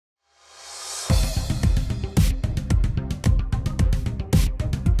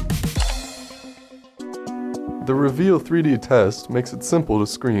The Reveal 3D test makes it simple to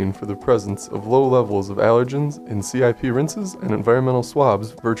screen for the presence of low levels of allergens in CIP rinses and environmental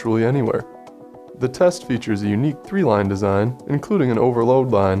swabs virtually anywhere. The test features a unique 3-line design, including an overload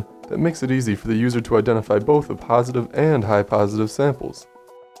line, that makes it easy for the user to identify both the positive and high positive samples.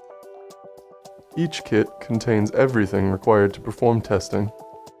 Each kit contains everything required to perform testing.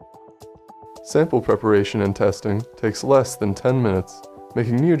 Sample preparation and testing takes less than 10 minutes,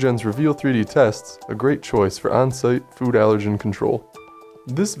 making Neogen's Reveal 3D tests a great choice for on-site food allergen control.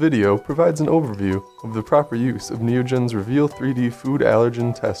 This video provides an overview of the proper use of Neogen's Reveal 3D food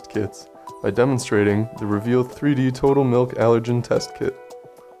allergen test kits by demonstrating the Reveal 3D Total Milk Allergen Test Kit.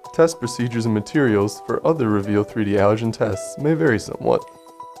 Test procedures and materials for other Reveal 3D allergen tests may vary somewhat.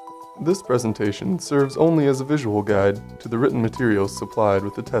 This presentation serves only as a visual guide to the written materials supplied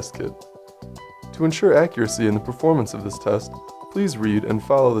with the test kit. To ensure accuracy in the performance of this test, please read and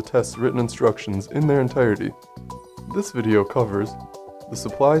follow the test's written instructions in their entirety. This video covers the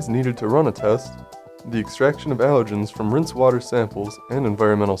supplies needed to run a test, the extraction of allergens from rinse water samples and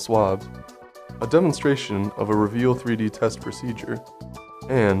environmental swabs, a demonstration of a Reveal 3D test procedure,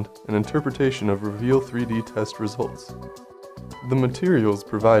 and an interpretation of Reveal 3D test results. The materials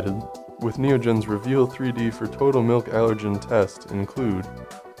provided with Neogen's Reveal 3D for Total Milk Allergen Test include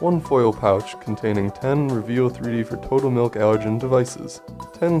 1 foil pouch containing 10 Reveal 3D for Total Milk Allergen devices,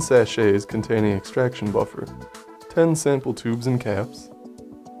 10 sachets containing extraction buffer, 10 sample tubes and caps,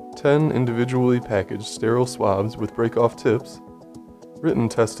 10 individually packaged sterile swabs with break-off tips, written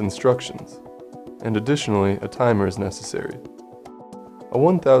test instructions, and additionally a timer is necessary. A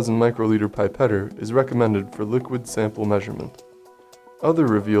 1000 microliter pipetter is recommended for liquid sample measurement. Other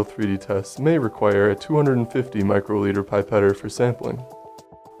Reveal 3D tests may require a 250 microliter pipetter for sampling.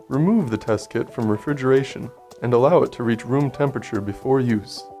 Remove the test kit from refrigeration and allow it to reach room temperature before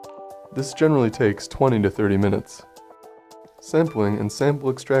use. This generally takes 20 to 30 minutes. Sampling and sample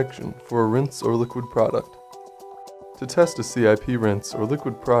extraction for a rinse or liquid product. To test a CIP rinse or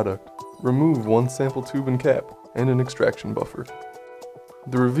liquid product, remove 1 sample tube and cap and an extraction buffer.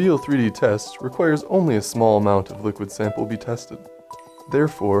 The Reveal 3D test requires only a small amount of liquid sample be tested.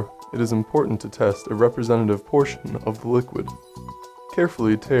 Therefore, it is important to test a representative portion of the liquid.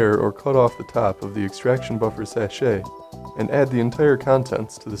 Carefully tear or cut off the top of the extraction buffer sachet and add the entire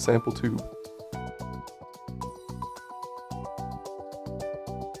contents to the sample tube.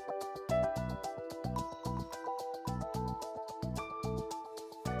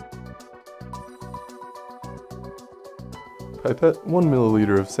 Pipette 1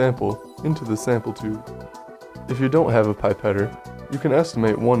 milliliter of sample into the sample tube. If you don't have a pipetter, you can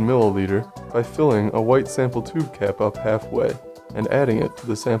estimate 1 milliliter by filling a white sample tube cap up halfway and adding it to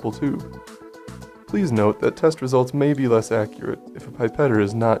the sample tube. Please note that test results may be less accurate if a pipetter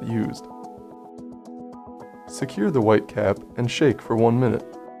is not used. Secure the white cap and shake for 1 minute.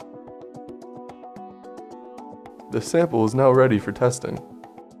 The sample is now ready for testing.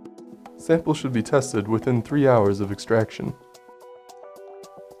 Sample should be tested within 3 hours of extraction.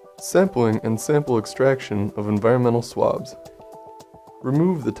 Sampling and sample extraction of environmental swabs.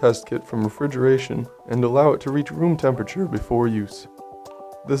 Remove the test kit from refrigeration and allow it to reach room temperature before use.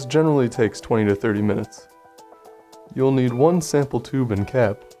 This generally takes 20 to 30 minutes. You'll need 1 sample tube and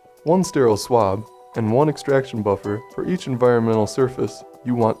cap, 1 sterile swab, and 1 extraction buffer for each environmental surface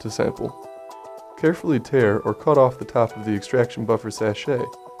you want to sample. Carefully tear or cut off the top of the extraction buffer sachet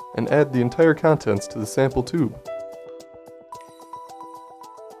and add the entire contents to the sample tube.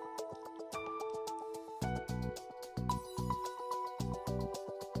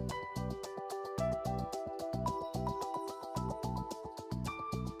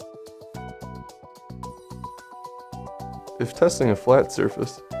 If testing a flat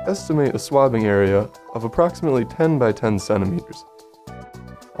surface, estimate a swabbing area of approximately 10 by 10 centimeters.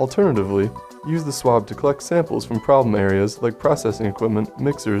 Alternatively, use the swab to collect samples from problem areas like processing equipment,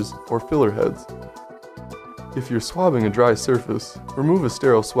 mixers, or filler heads. If you're swabbing a dry surface, remove a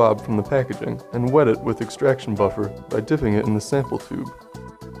sterile swab from the packaging and wet it with extraction buffer by dipping it in the sample tube.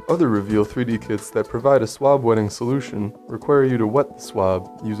 Other Reveal 3D kits that provide a swab wetting solution require you to wet the swab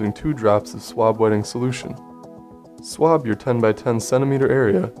using 2 drops of swab wetting solution. Swab your 10 by 10 centimeter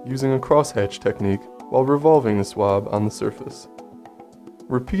area using a crosshatch technique while revolving the swab on the surface.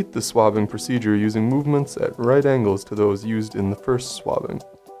 Repeat the swabbing procedure using movements at right angles to those used in the first swabbing.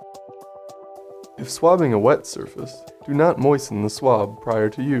 If swabbing a wet surface, do not moisten the swab prior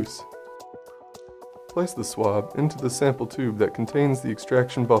to use. Place the swab into the sample tube that contains the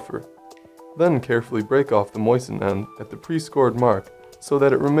extraction buffer. Then carefully break off the moistened end at the pre-scored mark so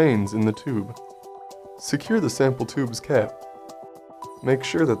that it remains in the tube. Secure the sample tube's cap. Make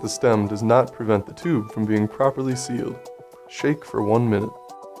sure that the stem does not prevent the tube from being properly sealed. Shake for 1 minute.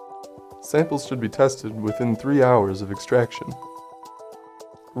 Samples should be tested within 3 hours of extraction.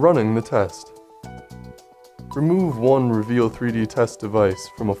 Running the test. Remove one Reveal 3D test device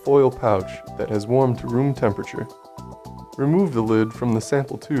from a foil pouch that has warmed to room temperature. Remove the lid from the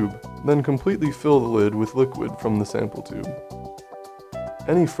sample tube, then completely fill the lid with liquid from the sample tube.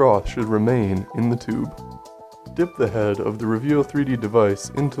 Any froth should remain in the tube. Dip the head of the Reveal 3D device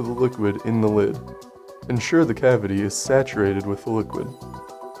into the liquid in the lid. Ensure the cavity is saturated with the liquid.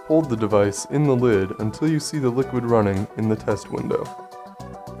 Hold the device in the lid until you see the liquid running in the test window.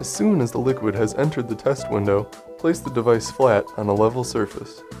 As soon as the liquid has entered the test window, place the device flat on a level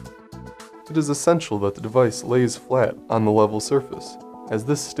surface. It is essential that the device lays flat on the level surface, as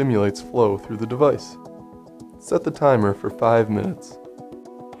this stimulates flow through the device. Set the timer for 5 minutes.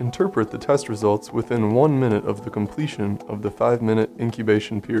 Interpret the test results within 1 minute of the completion of the 5-minute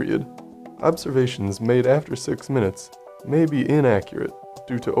incubation period. Observations made after 6 minutes may be inaccurate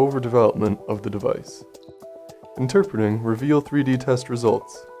due to overdevelopment of the device. Interpreting Reveal 3D test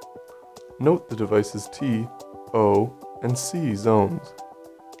results. Note the device's T, O, and C zones.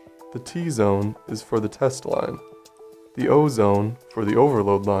 The T zone is for the test line, the O zone for the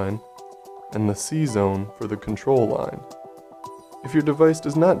overload line, and the C zone for the control line. If your device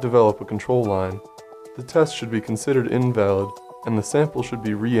does not develop a control line, the test should be considered invalid and the sample should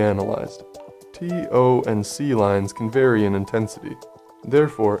be reanalyzed. T, O, and C lines can vary in intensity.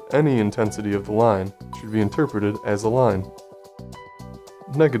 Therefore, any intensity of the line should be interpreted as a line.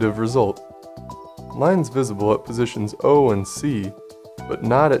 Negative result. Lines visible at positions O and C, but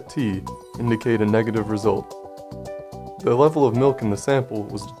not at T, indicate a negative result. The level of milk in the sample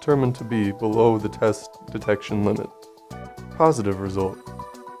was determined to be below the test detection limit. Positive result.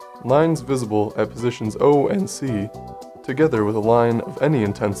 Lines visible at positions O and C, together with a line of any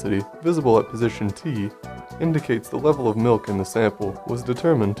intensity visible at position T, indicates the level of milk in the sample was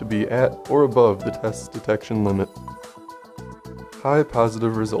determined to be at or above the test detection limit. High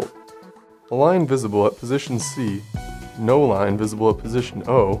positive result. A line visible at position C, no line visible at position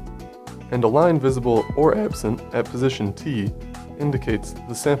O, and a line visible or absent at position T indicates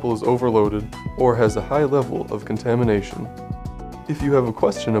the sample is overloaded or has a high level of contamination. If you have a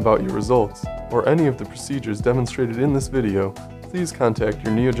question about your results or any of the procedures demonstrated in this video, please contact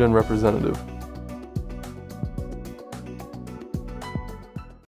your Neogen representative.